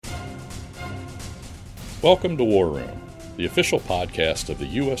Welcome to War Room, the official podcast of the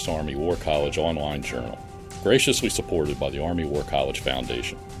U.S. Army War College online journal, graciously supported by the Army War College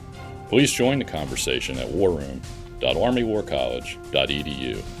Foundation. Please join the conversation at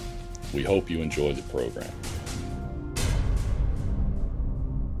warroom.armywarcollege.edu. We hope you enjoy the program.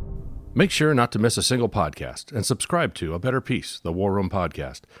 Make sure not to miss a single podcast and subscribe to A Better Peace, the War Room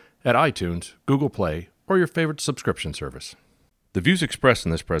podcast, at iTunes, Google Play, or your favorite subscription service. The views expressed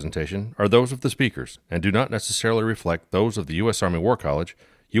in this presentation are those of the speakers and do not necessarily reflect those of the U.S. Army War College,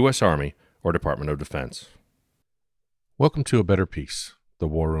 U.S. Army, or Department of Defense. Welcome to A Better Peace, the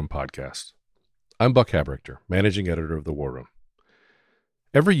War Room podcast. I'm Buck Habrichter, Managing Editor of the War Room.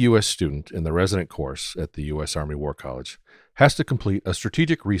 Every U.S. student in the resident course at the U.S. Army War College has to complete a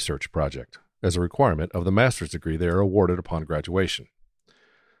strategic research project as a requirement of the master's degree they are awarded upon graduation.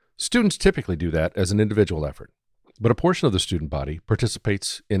 Students typically do that as an individual effort, but a portion of the student body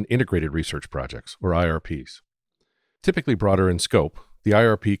participates in integrated research projects, or IRPs. Typically broader in scope, the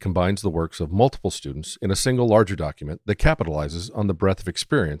IRP combines the works of multiple students in a single larger document that capitalizes on the breadth of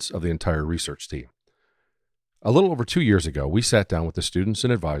experience of the entire research team. A little over 2 years ago, we sat down with the students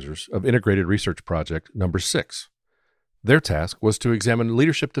and advisors of Integrated Research Project number 6. Their task was to examine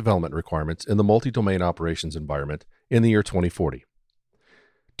leadership development requirements in the multi-domain operations environment in the year 2040.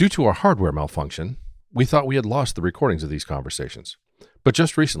 Due to our hardware malfunction, we thought we had lost the recordings of these conversations, but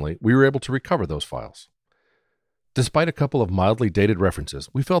just recently we were able to recover those files. Despite a couple of mildly dated references,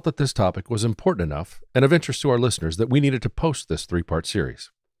 we felt that this topic was important enough and of interest to our listeners that we needed to post this 3-part series.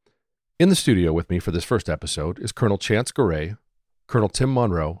 In the studio with me for this first episode is Colonel Chance Geray, Colonel Tim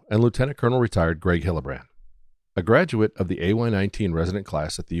Monroe, and Lieutenant Colonel Retired Greg Hillebrand. A graduate of the AY-19 resident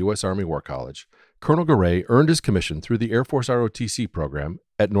class at the U.S. Army War College, Colonel Geray earned his commission through the Air Force ROTC program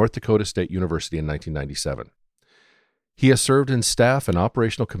at North Dakota State University in 1997. He has served in staff and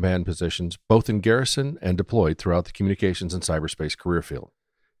operational command positions both in garrison and deployed throughout the communications and cyberspace career field.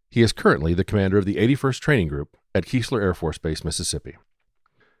 He is currently the commander of the 81st Training Group at Keesler Air Force Base, Mississippi.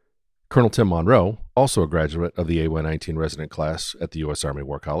 Colonel Tim Monroe, also a graduate of the AY-19 resident class at the U.S. Army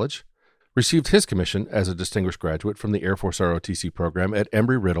War College, received his commission as a distinguished graduate from the Air Force ROTC program at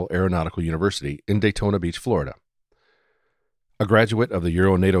Embry-Riddle Aeronautical University in Daytona Beach, Florida. A graduate of the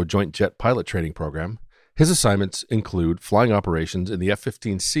Euro-NATO Joint Jet Pilot Training Program, his assignments include flying operations in the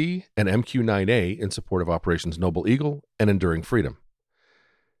F-15C and MQ-9A in support of Operations Noble Eagle and Enduring Freedom.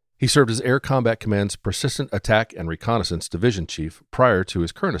 He served as Air Combat Command's Persistent Attack and Reconnaissance Division Chief prior to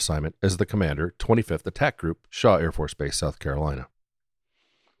his current assignment as the Commander, 25th Attack Group, Shaw Air Force Base, South Carolina.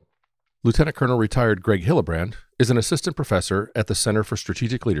 Lieutenant Colonel Retired Greg Hillebrand is an assistant professor at the Center for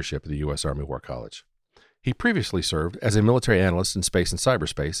Strategic Leadership at the U.S. Army War College. He previously served as a military analyst in space and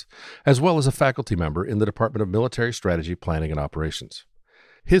cyberspace, as well as a faculty member in the Department of Military Strategy, Planning, and Operations.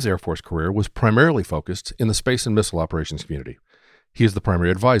 His Air Force career was primarily focused in the space and missile operations community. He is the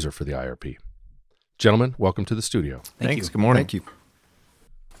primary advisor for the IRP. Gentlemen, welcome to the studio. Thanks. Good morning. Thank you.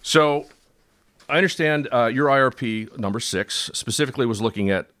 So, I understand your IRP number 6 specifically was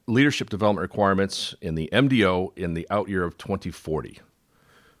looking at leadership development requirements in the MDO in the out year of 2040.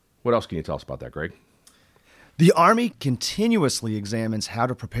 What else can you tell us about that, Greg? The Army continuously examines how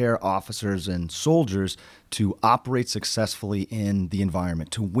to prepare officers and soldiers to operate successfully in the environment,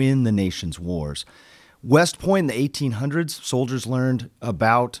 to win the nation's wars. West Point in the 1800s, soldiers learned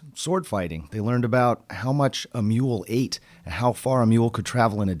about sword fighting. They learned about how much a mule ate and how far a mule could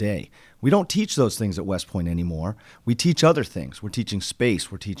travel in a day. We don't teach those things at West Point anymore. We teach other things. We're teaching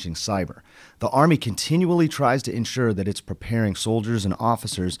space. We're teaching cyber. The Army continually tries to ensure that it's preparing soldiers and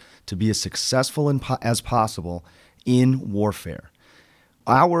officers to be as successful as possible in warfare.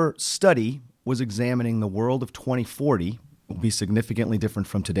 Our study was examining the world of 2040. Will be significantly different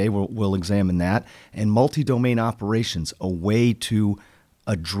from today. We'll examine that. And multi-domain operations, a way to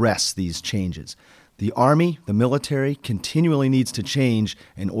address these changes. The Army, the military, continually needs to change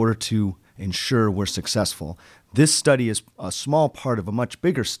in order to ensure we're successful. This study is a small part of a much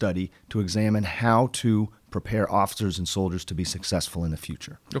bigger study to examine how to prepare officers and soldiers to be successful in the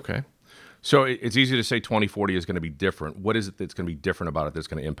future. Okay. So it's easy to say 2040 is going to be different. What is it that's going to be different about it that's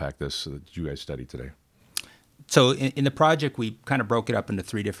going to impact this that you guys studied today? So in the project, we kind of broke it up into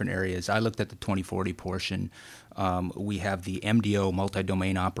 3 different areas. I looked at the 2040 portion. We have the MDO,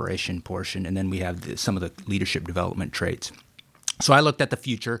 multi-domain operation portion, and then we have some of the leadership development traits. So I looked at the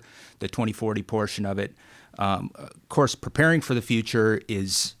future, the 2040 portion of it. Of course, preparing for the future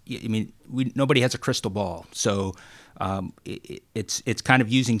is, nobody has a crystal ball. So it's kind of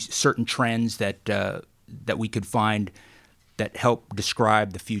using certain trends that we could find that help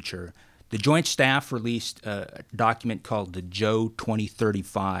describe the future. The Joint Staff released a document called the Joe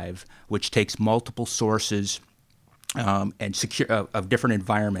 2035, which takes multiple sources of different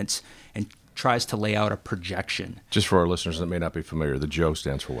environments and tries to lay out a projection. Just for our listeners that may not be familiar, the JOE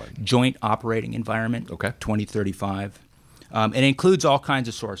stands for what? Joint Operating Environment, 2035. And it includes all kinds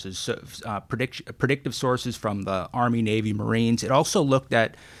of sources, predictive sources from the Army, Navy, Marines. It also looked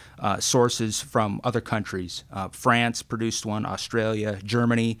at sources from other countries. France produced one, Australia,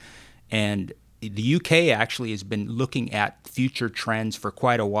 Germany, and the UK actually has been looking at future trends for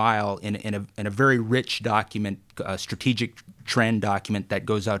quite a while in a very rich document, a strategic trend document that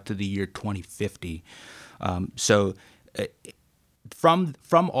goes out to the year 2050.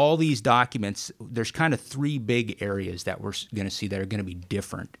 From all these documents, there's kind of three big areas that we're going to see that are going to be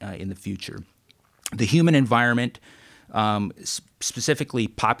different in the future. The human environment, specifically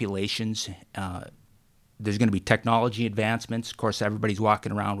populations. There's going to be technology advancements. Of course, everybody's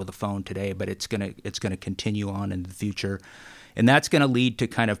walking around with a phone today, but it's going to continue on in the future, and that's going to lead to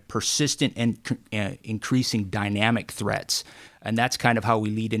kind of persistent and increasing dynamic threats. And that's kind of how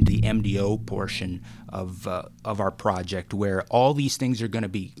we lead into the MDO portion of our project, where all these things are going to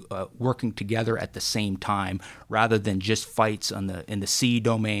be working together at the same time, rather than just fights in the sea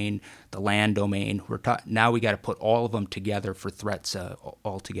domain, the land domain. Now we got to put all of them together for threats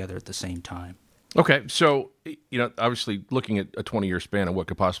all together at the same time. Okay, so obviously looking at a 20-year span and what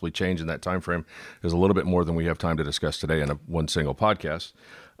could possibly change in that time frame is a little bit more than we have time to discuss today in one single podcast.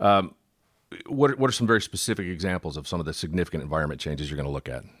 What are some very specific examples of some of the significant environment changes you're going to look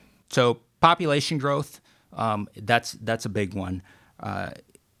at? So population growth, that's a big one.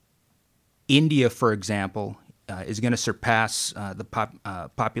 India, for example, is going to surpass the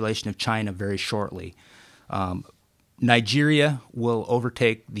population of China very shortly. Nigeria will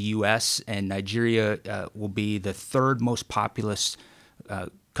overtake the U.S., and Nigeria will be the third most populous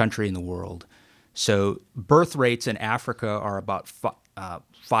country in the world. So birth rates in Africa are about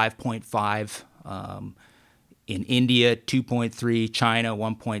 5.5, in India 2.3, China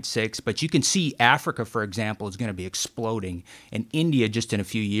 1.6. But you can see Africa, for example, is going to be exploding, and India just in a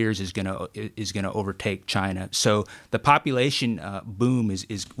few years is going to overtake China. So the population boom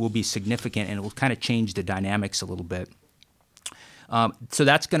will be significant, and it will kind of change the dynamics a little bit. So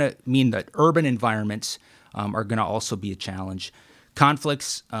that's going to mean that urban environments are going to also be a challenge.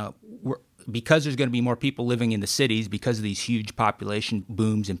 Conflicts, because there's going to be more people living in the cities because of these huge population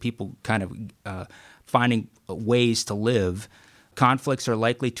booms and people kind of finding ways to live, conflicts are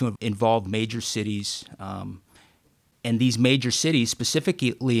likely to involve major cities. And these major cities,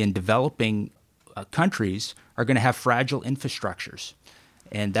 specifically in developing countries, are going to have fragile infrastructures.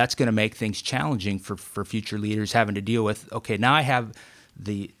 And that's going to make things challenging for future leaders having to deal with, okay, now I have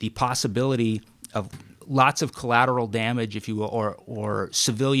the possibility of lots of collateral damage, if you will, or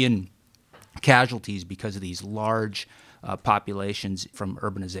civilian casualties because of these large populations from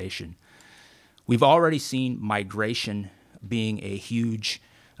urbanization. We've already seen migration being a huge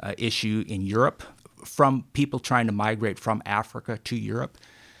issue in Europe from people trying to migrate from Africa to Europe.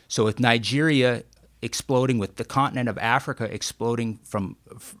 So with Nigeria exploding, with the continent of Africa exploding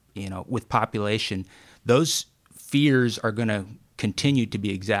with population, those fears are going to continue to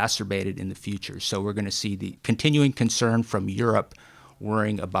be exacerbated in the future. So we're going to see the continuing concern from Europe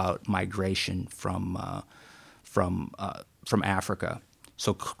worrying about migration from Africa.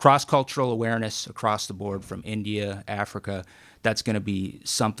 So cross-cultural awareness across the board from India, Africa, that's going to be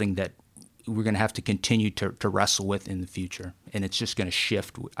something that we're going to have to continue to wrestle with in the future. And it's just going to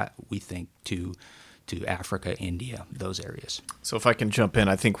shift, we think, to Africa, India, those areas. So if I can jump in,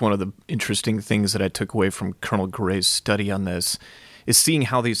 I think one of the interesting things that I took away from Colonel Geray's study on this is seeing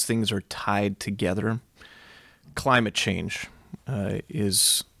how these things are tied together. Climate change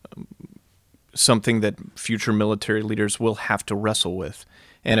is something that future military leaders will have to wrestle with.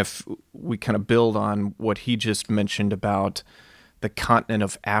 And if we kind of build on what he just mentioned about the continent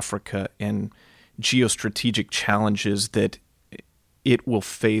of Africa and geostrategic challenges that it will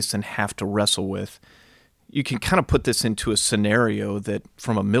face and have to wrestle with, you can kind of put this into a scenario that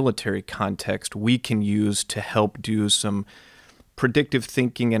from a military context we can use to help do some predictive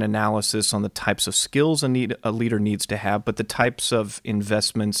thinking and analysis on the types of skills a leader needs to have, but the types of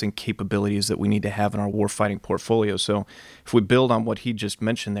investments and capabilities that we need to have in our warfighting portfolio. So if we build on what he just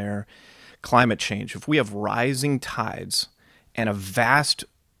mentioned there, climate change, if we have rising tides and a vast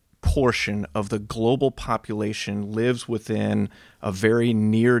portion of the global population lives within a very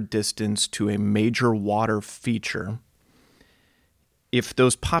near distance to a major water feature, if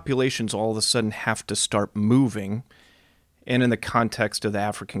those populations all of a sudden have to start moving, and in the context of the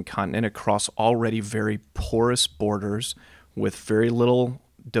African continent, across already very porous borders with very little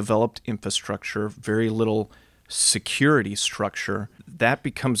developed infrastructure, very little security structure, that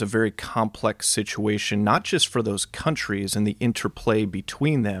becomes a very complex situation, not just for those countries and the interplay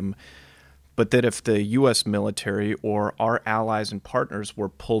between them, but that if the U.S. military or our allies and partners were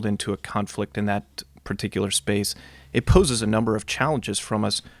pulled into a conflict in that particular space, it poses a number of challenges from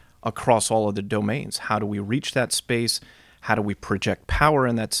us across all of the domains. How do we reach that space? How do we project power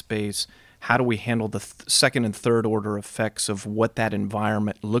in that space? How do we handle the second and third order effects of what that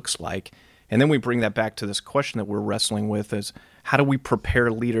environment looks like? And then we bring that back to this question that we're wrestling with is how do we prepare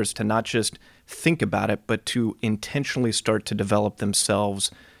leaders to not just think about it, but to intentionally start to develop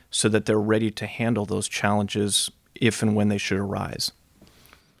themselves so that they're ready to handle those challenges if and when they should arise.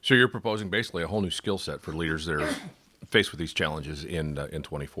 So you're proposing basically a whole new skill set for leaders that are faced with these challenges in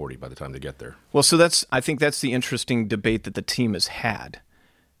 2040 by the time they get there. Well, so I think that's the interesting debate that the team has had.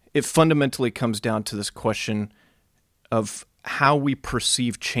 It fundamentally comes down to this question of how we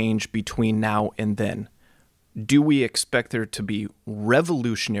perceive change between now and then. Do we expect there to be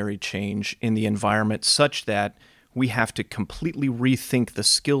revolutionary change in the environment such that we have to completely rethink the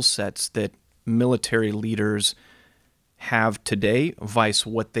skill sets that military leaders have today, vice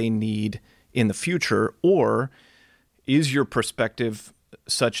what they need in the future? Or is your perspective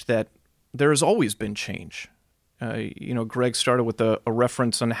such that there has always been change? Greg started with a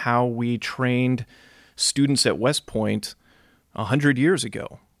reference on how we trained students at West Point 100 years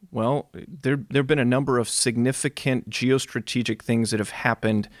ago. Well, there have been a number of significant geostrategic things that have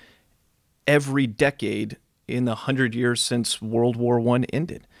happened every decade in the 100 years since World War I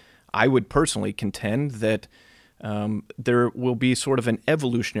ended. I would personally contend that there will be sort of an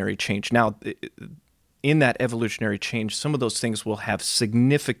evolutionary change. Now, in that evolutionary change, some of those things will have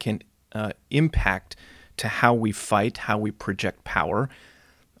significant impact to how we fight, how we project power.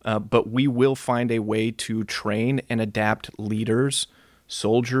 But we will find a way to train and adapt leaders,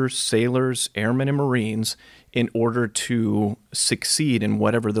 soldiers, sailors, airmen, and Marines in order to succeed in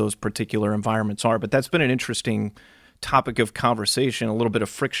whatever those particular environments are. But that's been an interesting topic of conversation, a little bit of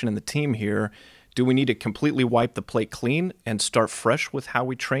friction in the team here. Do we need to completely wipe the plate clean and start fresh with how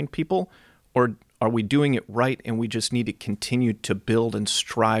we train people? Or are we doing it right and we just need to continue to build and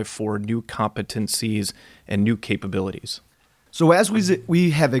strive for new competencies and new capabilities? So as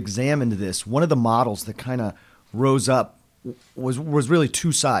we have examined this, one of the models that kind of rose up was really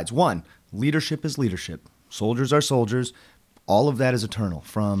two sides. One, leadership is leadership. Soldiers are soldiers. All of that is eternal,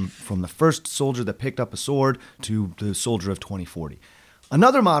 from the first soldier that picked up a sword to the soldier of 2040.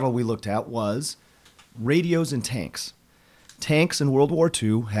 Another model we looked at was radios and tanks. Tanks in World War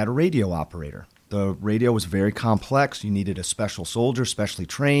II had a radio operator. The radio was very complex. You needed a special soldier, specially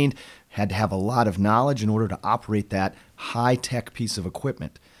trained, had to have a lot of knowledge in order to operate that high-tech piece of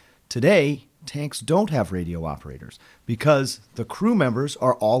equipment. Today, tanks don't have radio operators because the crew members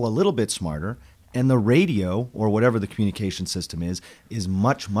are all a little bit smarter, and the radio, or whatever the communication system is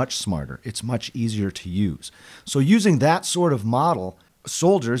much, much smarter. It's much easier to use. So using that sort of model,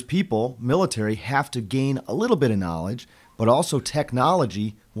 soldiers, people, military have to gain a little bit of knowledge, but also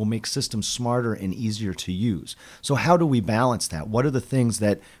technology will make systems smarter and easier to use. So how do we balance that? What are the things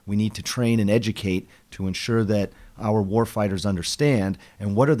that we need to train and educate to ensure that our warfighters understand,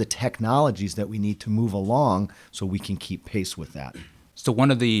 and what are the technologies that we need to move along so we can keep pace with that? So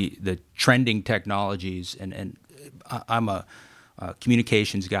one of the trending technologies, and I'm a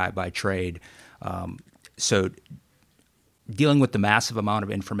communications guy by trade, so dealing with the massive amount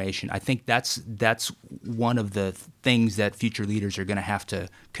of information, I think that's one of the things that future leaders are going to have to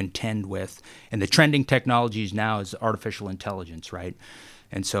contend with. And the trending technologies now is artificial intelligence, right?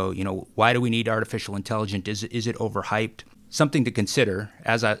 And so, why do we need artificial intelligence? Is it overhyped? Something to consider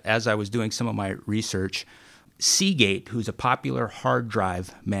as I was doing some of my research. Seagate, who's a popular hard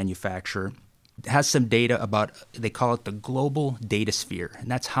drive manufacturer, has some data about, they call it the global data sphere, and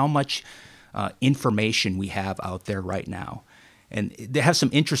that's how much information we have out there right now. And they have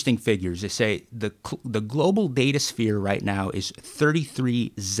some interesting figures. They say the global data sphere right now is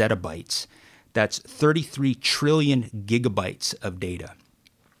 33 zettabytes. That's 33 trillion gigabytes of data.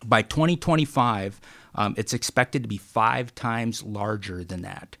 By 2025, it's expected to be 5 times larger than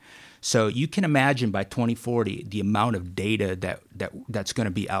that. So you can imagine by 2040 the amount of data that's going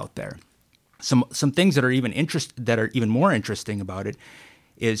to be out there. Some things that are even more interesting about it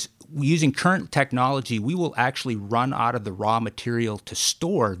is using current technology, we will actually run out of the raw material to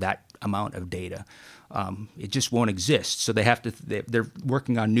store that amount of data. It just won't exist. So they're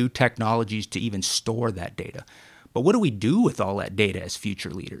working on new technologies to even store that data. But what do we do with all that data as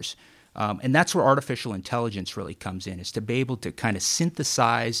future leaders? And that's where artificial intelligence really comes in, is to be able to kind of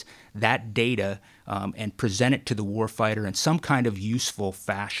synthesize that data and present it to the warfighter in some kind of useful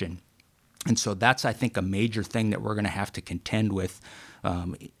fashion. And so that's, I think, a major thing that we're going to have to contend with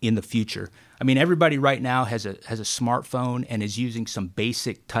in the future. I mean, everybody right now has a smartphone and is using some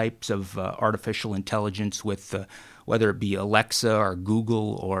basic types of artificial intelligence with whether it be Alexa or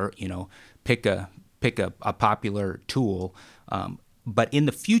Google or pick a popular tool. But in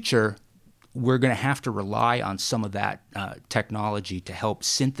the future, we're going to have to rely on some of that technology to help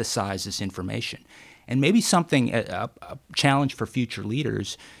synthesize this information. And maybe something, a challenge for future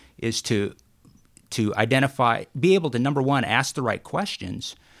leaders is to identify, be able to, number one, ask the right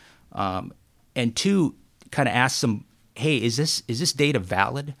questions, and two, kind of ask them, hey, is this data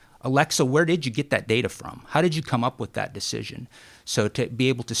valid? Alexa, where did you get that data from? How did you come up with that decision? So to be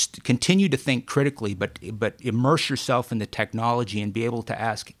able to continue to think critically, but immerse yourself in the technology and be able to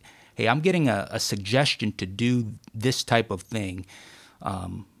ask, hey, I'm getting a suggestion to do this type of thing.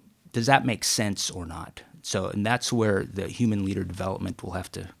 Does that make sense or not? So, and that's where the human leader development will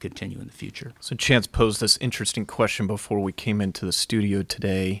have to continue in the future. So Chance posed this interesting question before we came into the studio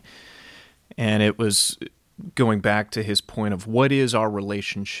today, and it was going back to his point of what is our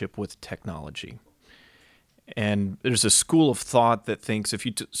relationship with technology. And there's a school of thought that thinks if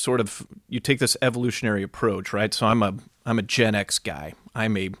you you take this evolutionary approach, right? So I'm a Gen X guy.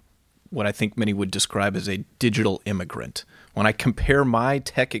 I'm what I think many would describe as a digital immigrant. When I compare my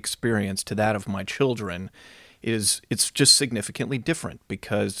tech experience to that of my children, it's just significantly different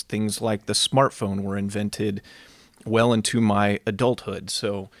because things like the smartphone were invented well into my adulthood.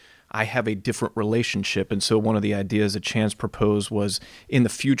 So I have a different relationship. And so one of the ideas that Chance proposed was, in the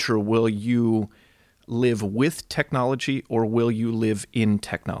future, will you live with technology or will you live in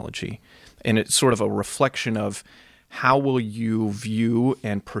technology? And it's sort of a reflection of how will you view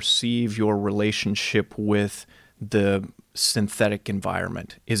and perceive your relationship with the synthetic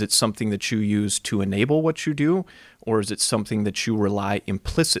environment? Is it something that you use to enable what you do, or is it something that you rely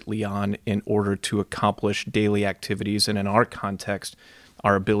implicitly on in order to accomplish daily activities, and in our context,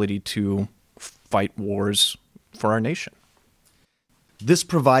 our ability to fight wars for our nation? This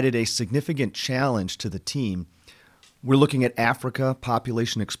provided a significant challenge to the team. We're looking at Africa,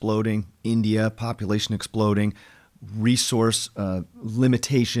 population exploding, India, population exploding, resource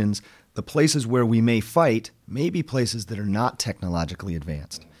limitations. The places where we may fight may be places that are not technologically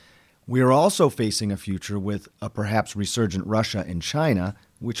advanced. We are also facing a future with a perhaps resurgent Russia and China,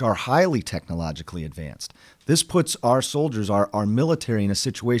 which are highly technologically advanced. This puts our soldiers, our military, in a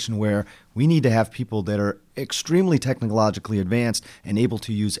situation where we need to have people that are extremely technologically advanced and able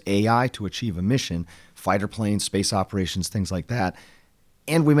to use AI to achieve a mission, fighter planes, space operations, things like that.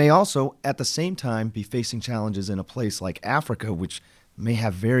 And we may also, at the same time, be facing challenges in a place like Africa, which may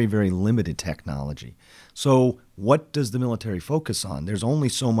have very, very limited technology. So what does the military focus on? There's only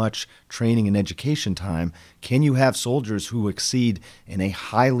so much training and education time. Can you have soldiers who exceed in a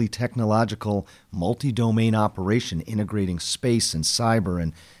highly technological, multi-domain operation, integrating space and cyber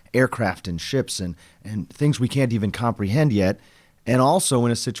and aircraft and ships and things we can't even comprehend yet, and also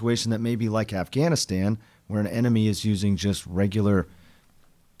in a situation that may be like Afghanistan, where an enemy is using just regular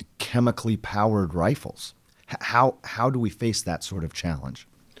chemically powered rifles? How do we face that sort of challenge?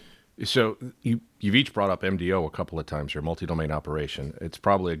 So you've each brought up MDO a couple of times here, multi-domain operation. It's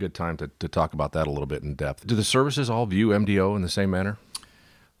probably a good time to talk about that a little bit in depth. Do the services all view MDO in the same manner?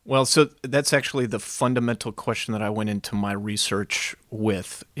 Well, so that's actually the fundamental question that I went into my research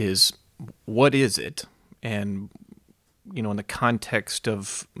with, is what is it? And, in the context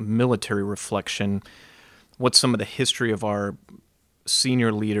of military reflection, what's some of the history of our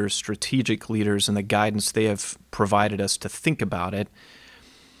senior leaders, strategic leaders, and the guidance they have provided us to think about it.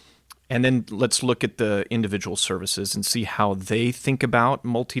 And then let's look at the individual services and see how they think about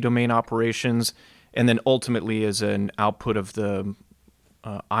multi-domain operations. And then ultimately, as an output of the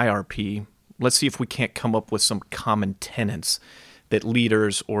IRP, let's see if we can't come up with some common tenets that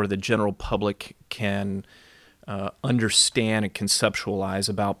leaders or the general public can understand and conceptualize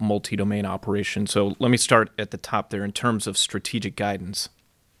about multi-domain operations. So let me start at the top there in terms of strategic guidance.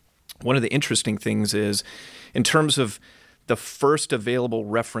 One of the interesting things is, in terms of the first available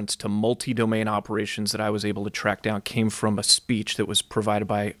reference to multi-domain operations that I was able to track down, came from a speech that was provided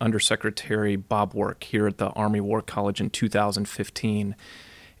by Undersecretary Bob Work here at the Army War College in 2015.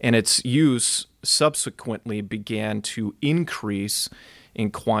 And its use subsequently began to increase in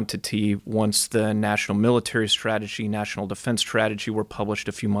quantity once the National Military Strategy, National Defense Strategy were published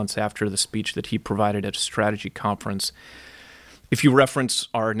a few months after the speech that he provided at a strategy conference. If you reference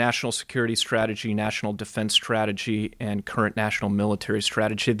our national security strategy, national defense strategy, and current national military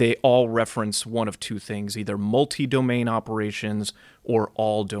strategy, they all reference one of two things, either multi-domain operations or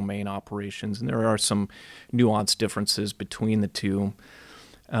all-domain operations. And there are some nuanced differences between the two.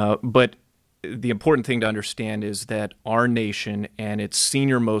 But the important thing to understand is that our nation and its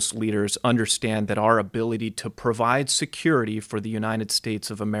senior-most leaders understand that our ability to provide security for the United States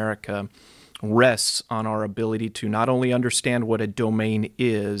of America rests on our ability to not only understand what a domain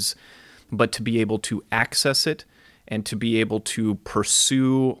is, but to be able to access it and to be able to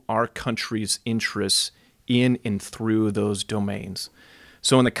pursue our country's interests in and through those domains.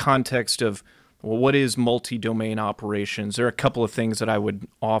 So in the context of, well, what is multi-domain operations? There are a couple of things that I would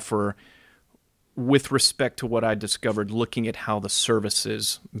offer with respect to what I discovered looking at how the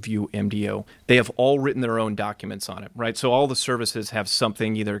services view MDO. They have all written their own documents on it, right? So all the services have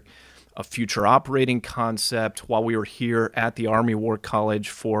something, either a future operating concept. While we were here at the Army War College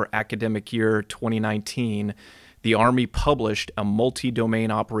for academic year 2019, the Army published a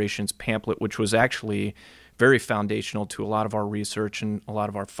multi-domain operations pamphlet, which was actually very foundational to a lot of our research and a lot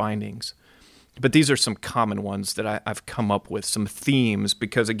of our findings. But these are some common ones that I've come up with, some themes,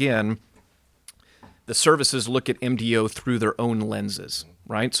 because again, the services look at MDO through their own lenses,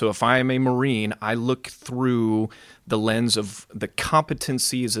 right? So if I am a Marine, I look through the lens of the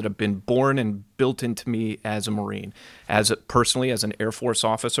competencies that have been born and built into me as a Marine. Personally, as an Air Force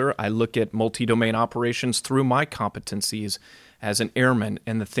officer, I look at multi-domain operations through my competencies as an airman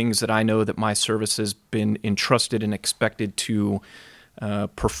and the things that I know that my service has been entrusted and expected to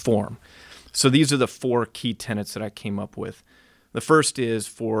perform. So these are the four key tenets that I came up with. The first is,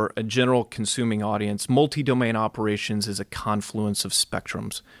 for a general consuming audience, multi-domain operations is a confluence of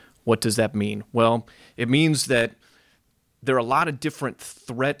spectrums. What does that mean? Well, it means that there are a lot of different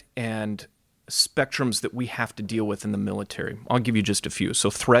threat and spectrums that we have to deal with in the military. I'll give you just a few. So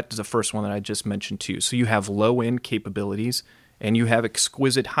threat is the first one that I just mentioned to you. So you have low-end capabilities and you have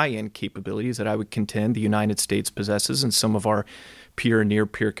exquisite high-end capabilities that I would contend the United States possesses and some of our peer and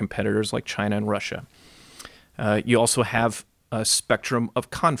near-peer competitors like China and Russia. You also have a spectrum of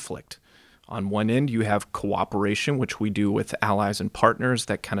conflict. On one end, you have cooperation, which we do with allies and partners.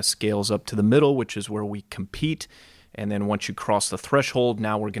 That kind of scales up to the middle, which is where we compete. And then once you cross the threshold,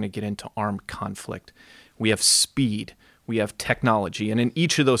 now we're going to get into armed conflict. We have speed. We have technology. And in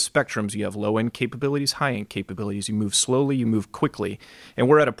each of those spectrums, you have low-end capabilities, high-end capabilities. You move slowly, you move quickly. And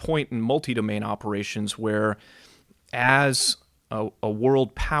we're at a point in multi-domain operations where, as a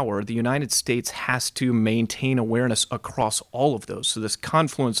world power, the United States has to maintain awareness across all of those. So this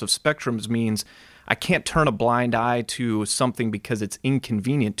confluence of spectrums means I can't turn a blind eye to something because it's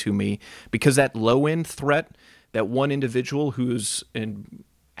inconvenient to me, because that low-end threat, that one individual who's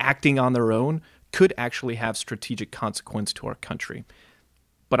acting on their own, could actually have strategic consequence to our country.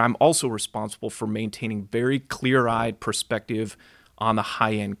 But I'm also responsible for maintaining very clear-eyed perspective on the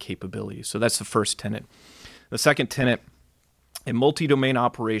high-end capabilities. So that's the first tenet. The second tenet, in multi-domain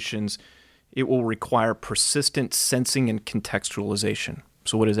operations, it will require persistent sensing and contextualization.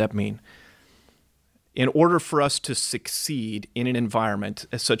 So what does that mean? In order for us to succeed in an environment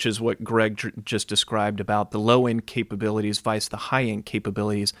such as what Greg just described about the low-end capabilities versus the high-end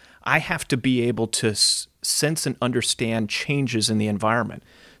capabilities, I have to be able to sense and understand changes in the environment.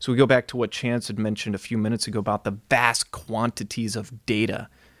 So we go back to what Chance had mentioned a few minutes ago about the vast quantities of data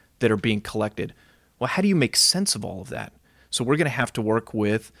that are being collected. Well, how do you make sense of all of that? So we're going to have to work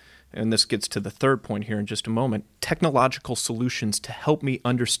with, and this gets to the third point here in just a moment, technological solutions to help me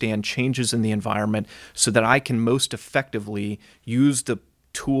understand changes in the environment so that I can most effectively use the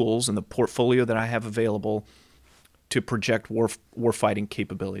tools and the portfolio that I have available to project warfighting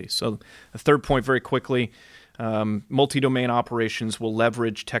capabilities. So the third point, very quickly, multi-domain operations will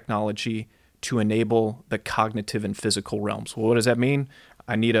leverage technology to enable the cognitive and physical realms. Well, what does that mean?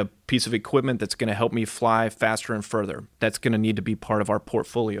 I need a piece of equipment that's going to help me fly faster and further. That's going to need to be part of our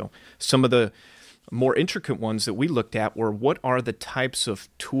portfolio. Some of the more intricate ones that we looked at were, what are the types of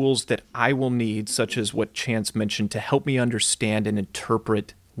tools that I will need, such as what Chance mentioned, to help me understand and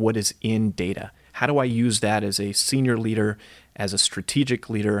interpret what is in data? How do I use that as a senior leader, as a strategic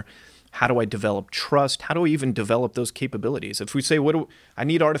leader? How do I develop trust? How do I even develop those capabilities? If we say, I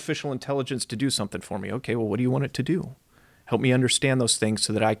need artificial intelligence to do something for me. Okay, well, what do you want it to do? Help me understand those things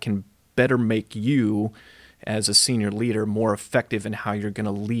so that I can better make you, as a senior leader, more effective in how you're going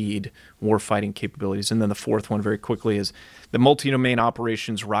to lead warfighting capabilities. And then the fourth one, very quickly, is the multi-domain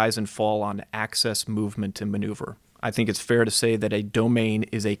operations rise and fall on access, movement, and maneuver. I think it's fair to say that a domain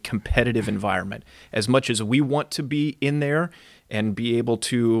is a competitive environment. As much as we want to be in there and be able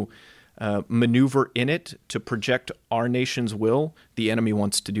to maneuver in it to project our nation's will, the enemy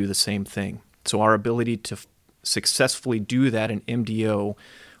wants to do the same thing. So our ability to successfully do that in MDO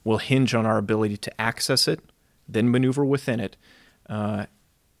will hinge on our ability to access it, then maneuver within it,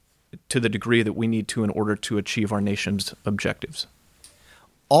 to the degree that we need to in order to achieve our nation's objectives.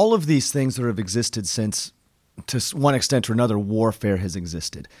 All of these things that have existed since, to one extent or another, warfare has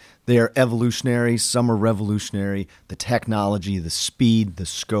existed. They are evolutionary, some are revolutionary, the technology, the speed, the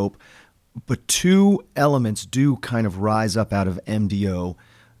scope. But two elements do kind of rise up out of MDO.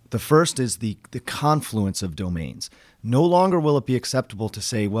 The first is the confluence of domains. No longer will it be acceptable to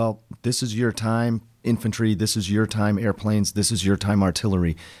say, well, this is your time, infantry, this is your time, airplanes, this is your time,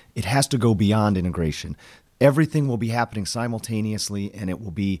 artillery. It has to go beyond integration. Everything will be happening simultaneously, and it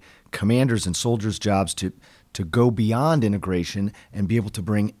will be commanders' and soldiers' jobs to go beyond integration and be able to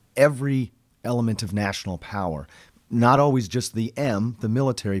bring every element of national power. Not always just the M, the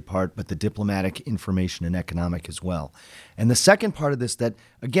military part, but the diplomatic, information, and economic as well. And the second part of this that,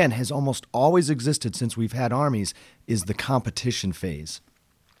 again, has almost always existed since we've had armies is the competition phase.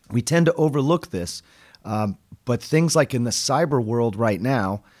 We tend to overlook this, but things like in the cyber world right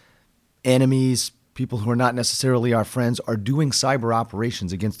now, enemies, people who are not necessarily our friends, are doing cyber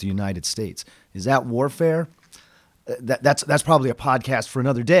operations against the United States. Is that warfare? That's probably a podcast for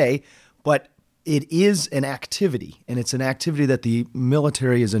another day, but it is an activity, and it's an activity that the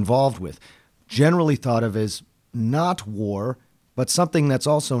military is involved with, generally thought of as not war, but something that's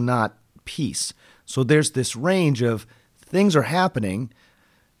also not peace. So there's this range of things are happening,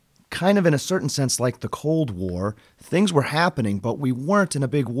 kind of in a certain sense like the Cold War. Things were happening, but we weren't in a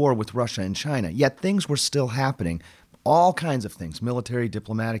big war with Russia and China, yet things were still happening. All kinds of things, military,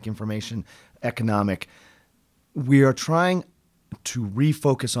 diplomatic, information, economic. We are trying to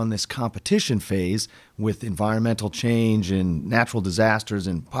refocus on this competition phase with environmental change and natural disasters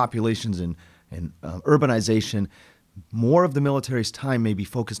and populations and urbanization. More of the military's time may be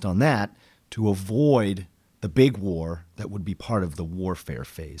focused on that to avoid the big war that would be part of the warfare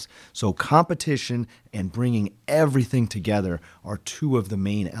phase. So competition and bringing everything together are two of the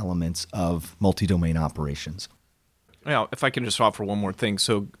main elements of multi-domain operations. Now, if I can just offer one more thing.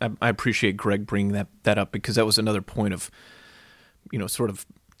 So I appreciate Greg bringing that up, because that was another point of, sort of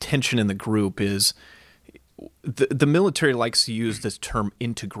tension in the group. Is the military likes to use this term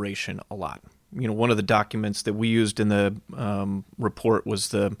integration a lot. One of the documents that we used in the report was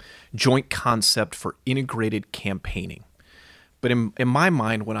the joint concept for integrated campaigning. But in my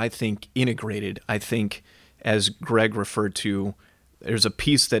mind, when I think integrated, I think, as Greg referred to, there's a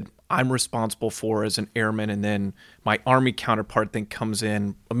piece that I'm responsible for as an airman, and then my Army counterpart then comes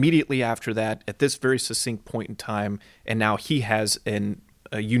in immediately after that at this very succinct point in time, and now he has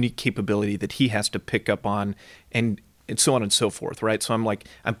a unique capability that he has to pick up on, and so on and so forth, right? So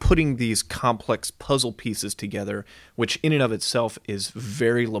I'm putting these complex puzzle pieces together, which in and of itself is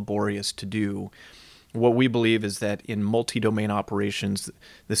very laborious to do. What we believe is that in multi-domain operations,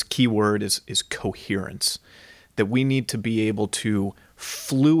 this key word is coherence, that we need to be able to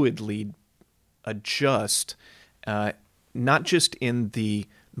fluidly adjust, not just in the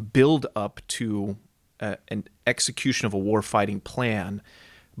build up to an execution of a warfighting plan,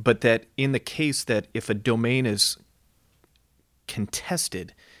 but that in the case that if a domain is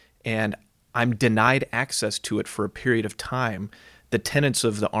contested and I'm denied access to it for a period of time, the tenets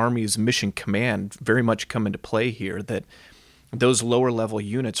of the Army's mission command very much come into play here, that those lower level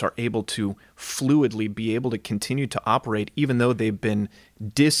units are able to fluidly be able to continue to operate even though they've been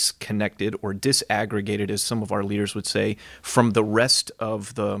disconnected or disaggregated, as some of our leaders would say, from the rest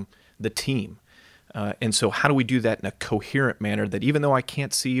of the team. And so how do we do that in a coherent manner that even though I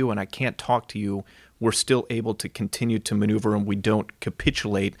can't see you and I can't talk to you, we're still able to continue to maneuver and we don't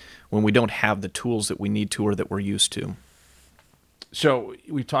capitulate when we don't have the tools that we need to or that we're used to? So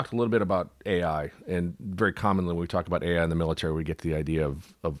we've talked a little bit about AI, and very commonly when we talk about AI in the military, we get the idea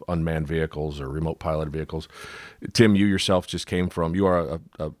of unmanned vehicles or remote piloted vehicles. Tim, you yourself just came from, you are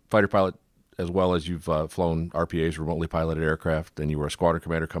a fighter pilot as well as you've flown RPAs, remotely piloted aircraft, and you were a squadron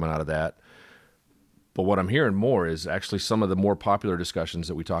commander coming out of that. But what I'm hearing more is actually some of the more popular discussions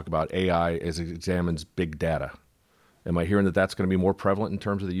that we talk about AI as it examines big data. Am I hearing that that's going to be more prevalent in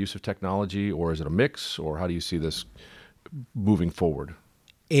terms of the use of technology, or is it a mix, or how do you see this moving forward?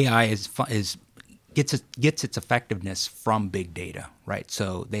 AI gets its effectiveness from big data, right?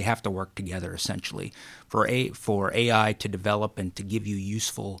 So they have to work together essentially. For AI to develop and to give you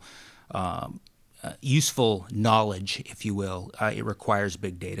useful knowledge, if you will, it requires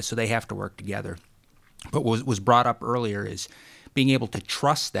big data. So they have to work together. But what was brought up earlier is being able to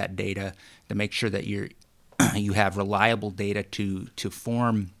trust that data to make sure that you have reliable data to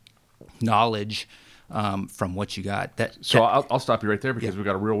form knowledge from what you got. I'll stop you right there because we've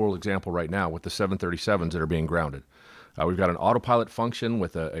got a real-world example right now with the 737s that are being grounded. We've got an autopilot function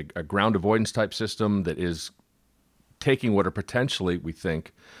with a ground avoidance type system that is taking what are potentially, we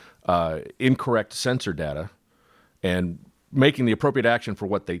think, incorrect sensor data and making the appropriate action for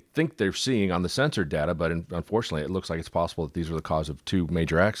what they think they're seeing on the sensor data, but unfortunately it looks like it's possible that these are the cause of 2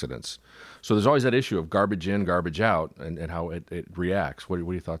 major accidents. So there's always that issue of garbage in, garbage out, and how it reacts. What are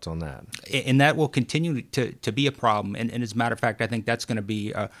your thoughts on that? And that will continue to be a problem. And as a matter of fact, I think that's going to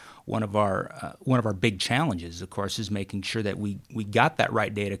be one of our big challenges, of course, is making sure that we got that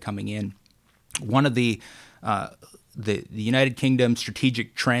right data coming in. One of the United Kingdom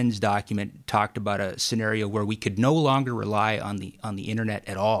strategic trends document talked about a scenario where we could no longer rely on the internet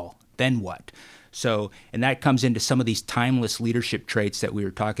at all. Then what? So, and that comes into some of these timeless leadership traits that we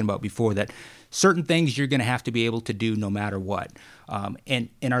were talking about before, that certain things you're going to have to be able to do no matter what. And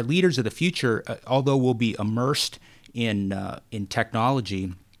our leaders of the future, although we'll be immersed in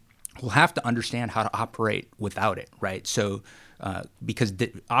technology, we'll have to understand how to operate without it, right? So, because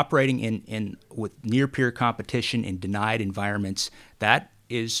operating with near peer competition in denied environments, that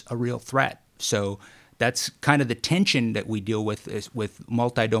is a real threat. So that's kind of the tension that we deal with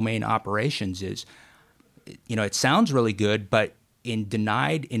multi-domain operations is, it sounds really good, but in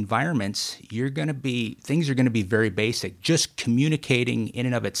denied environments, things are going to be very basic. Just communicating in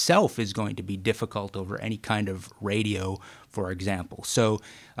and of itself is going to be difficult over any kind of radio, for example. So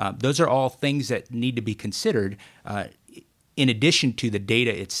those are all things that need to be considered in addition to the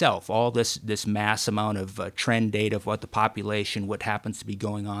data itself, all this mass amount of trend data of what the population, what happens to be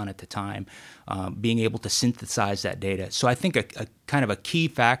going on at the time, being able to synthesize that data. So I think a kind of a key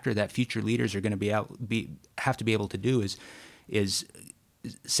factor that future leaders are going to have to be able to do is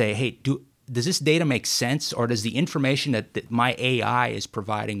say, hey, does this data make sense, or does the information that my AI is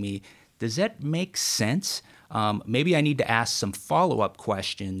providing me, does that make sense? Maybe I need to ask some follow-up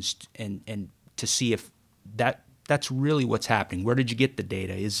questions and to see if that's really what's happening. Where did you get the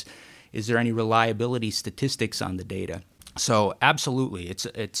data? Is there any reliability statistics on the data? So absolutely, it's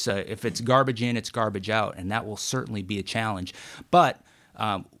if it's garbage in, it's garbage out, and that will certainly be a challenge. But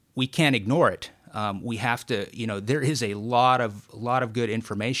we can't ignore it. We have to, there is a lot of good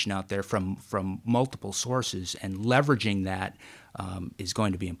information out there from multiple sources, and leveraging that is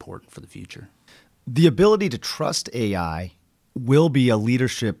going to be important for the future. The ability to trust AI will be a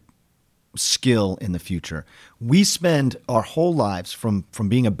leadership skill in the future. We spend our whole lives from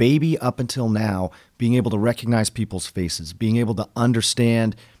being a baby up until now being able to recognize people's faces, being able to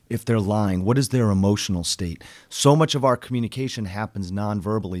understand if they're lying, what is their emotional state. So much of our communication happens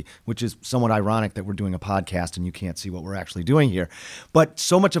non-verbally, which is somewhat ironic that we're doing a podcast and you can't see what we're actually doing here. But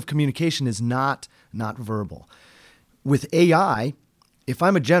so much of communication is not verbal. With AI, if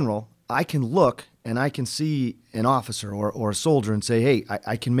I'm a general, I can look and I can see an officer or a soldier and say, hey,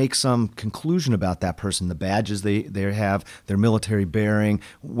 I can make some conclusion about that person, the badges they have, their military bearing,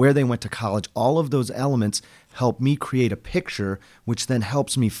 where they went to college. All of those elements help me create a picture, which then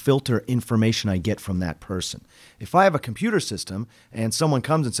helps me filter information I get from that person. If I have a computer system and someone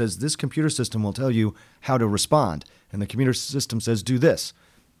comes and says, this computer system will tell you how to respond, and the computer system says, do this,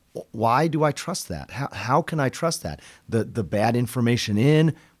 why do I trust that? How can I trust that? The bad information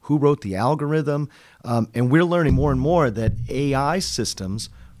in, who wrote the algorithm? And we're learning more and more that AI systems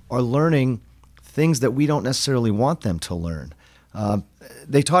are learning things that we don't necessarily want them to learn.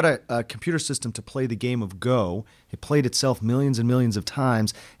 They taught a computer system to play the game of Go. It played itself millions and millions of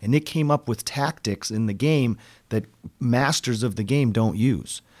times, and it came up with tactics in the game that masters of the game don't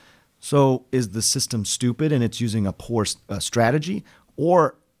use. So is the system stupid and it's using a poor strategy,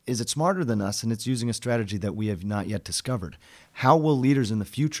 or is it smarter than us and it's using a strategy that we have not yet discovered? How will leaders in the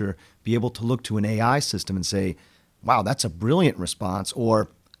future be able to look to an AI system and say, wow, that's a brilliant response, or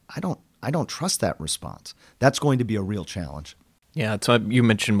I don't trust that response? That's going to be a real challenge. Yeah, so you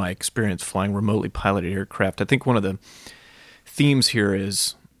mentioned my experience flying remotely piloted aircraft. I think one of the themes here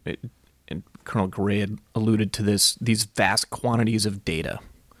is, and Colonel Geray had alluded to this, these vast quantities of data.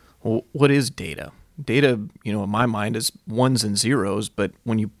 Well, what is data? Data, in my mind, is ones and zeros, but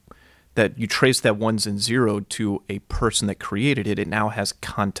when you trace that ones and zero to a person that created it, it now has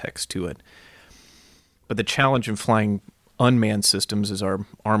context to it. But the challenge in flying unmanned systems, as our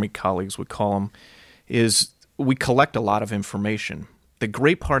Army colleagues would call them, is we collect a lot of information. The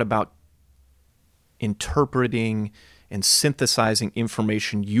great part about interpreting and synthesizing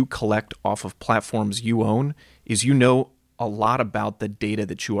information you collect off of platforms you own is you know a lot about the data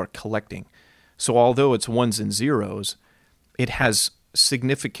that you are collecting. So although it's ones and zeros, it has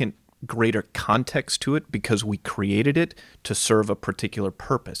significant greater context to it because we created it to serve a particular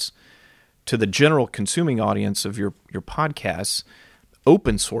purpose. to the general consuming audience of your podcasts,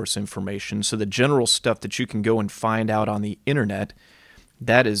 open source information. So the general stuff that you can go and find out on the internet,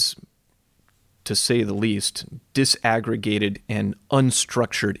 that is, to say the least, disaggregated and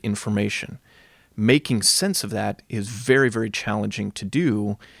unstructured information. Making sense of that is very, very challenging to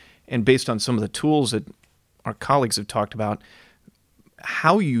do. And based on some of the tools that our colleagues have talked about,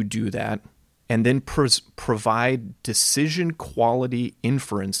 how you do that and then provide decision quality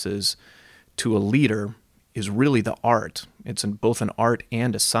inferences to a leader is really the art. It's both an art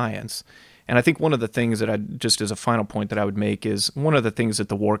and a science. And I think one of the things that just as a final point that I would make is one of the things that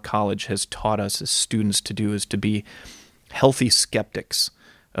the War College has taught us as students to do is to be healthy skeptics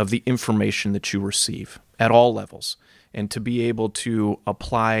of the information that you receive at all levels, and to be able to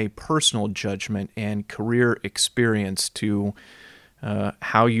apply personal judgment and career experience to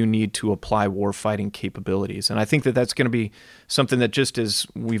how you need to apply warfighting capabilities. And I think that that's going to be something that, just as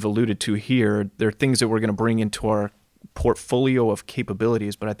we've alluded to here, there are things that we're going to bring into our portfolio of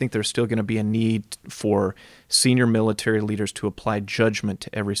capabilities, but I think there's still going to be a need for senior military leaders to apply judgment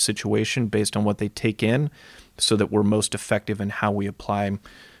to every situation based on what they take in, so that we're most effective in how we apply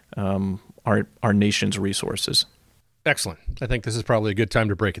our nation's resources. Excellent. I think this is probably a good time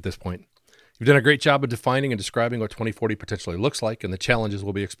to break at this point. You've done a great job of defining and describing what 2040 potentially looks like and the challenges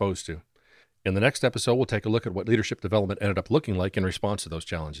we'll be exposed to. In the next episode, we'll take a look at what leadership development ended up looking like in response to those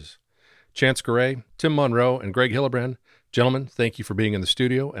challenges. Chance Geray, Tim Monroe, and Greg Hillebrand, gentlemen, thank you for being in the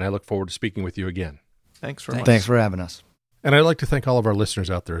studio, and I look forward to speaking with you again. Thanks very much. Thanks for having us. And I'd like to thank all of our listeners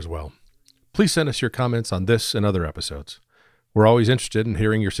out there as well. Please send us your comments on this and other episodes. We're always interested in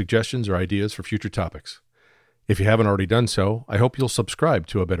hearing your suggestions or ideas for future topics. If you haven't already done so, I hope you'll subscribe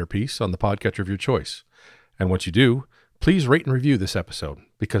to A Better Peace on the podcatcher of your choice. And once you do, please rate and review this episode,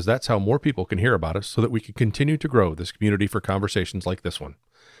 because that's how more people can hear about us so that we can continue to grow this community for conversations like this one.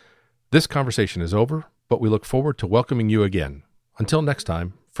 This conversation is over, but we look forward to welcoming you again. Until next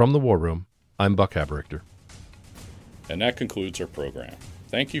time, from the War Room, I'm Buck Haberichter. And that concludes our program.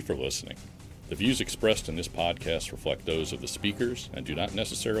 Thank you for listening. The views expressed in this podcast reflect those of the speakers and do not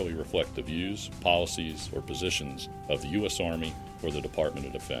necessarily reflect the views, policies, or positions of the U.S. Army or the Department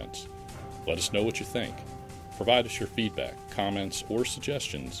of Defense. Let us know what you think. Provide us your feedback, comments, or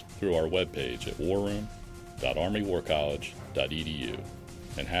suggestions through our webpage at warroom.armywarcollege.edu.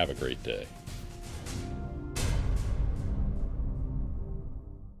 And have a great day.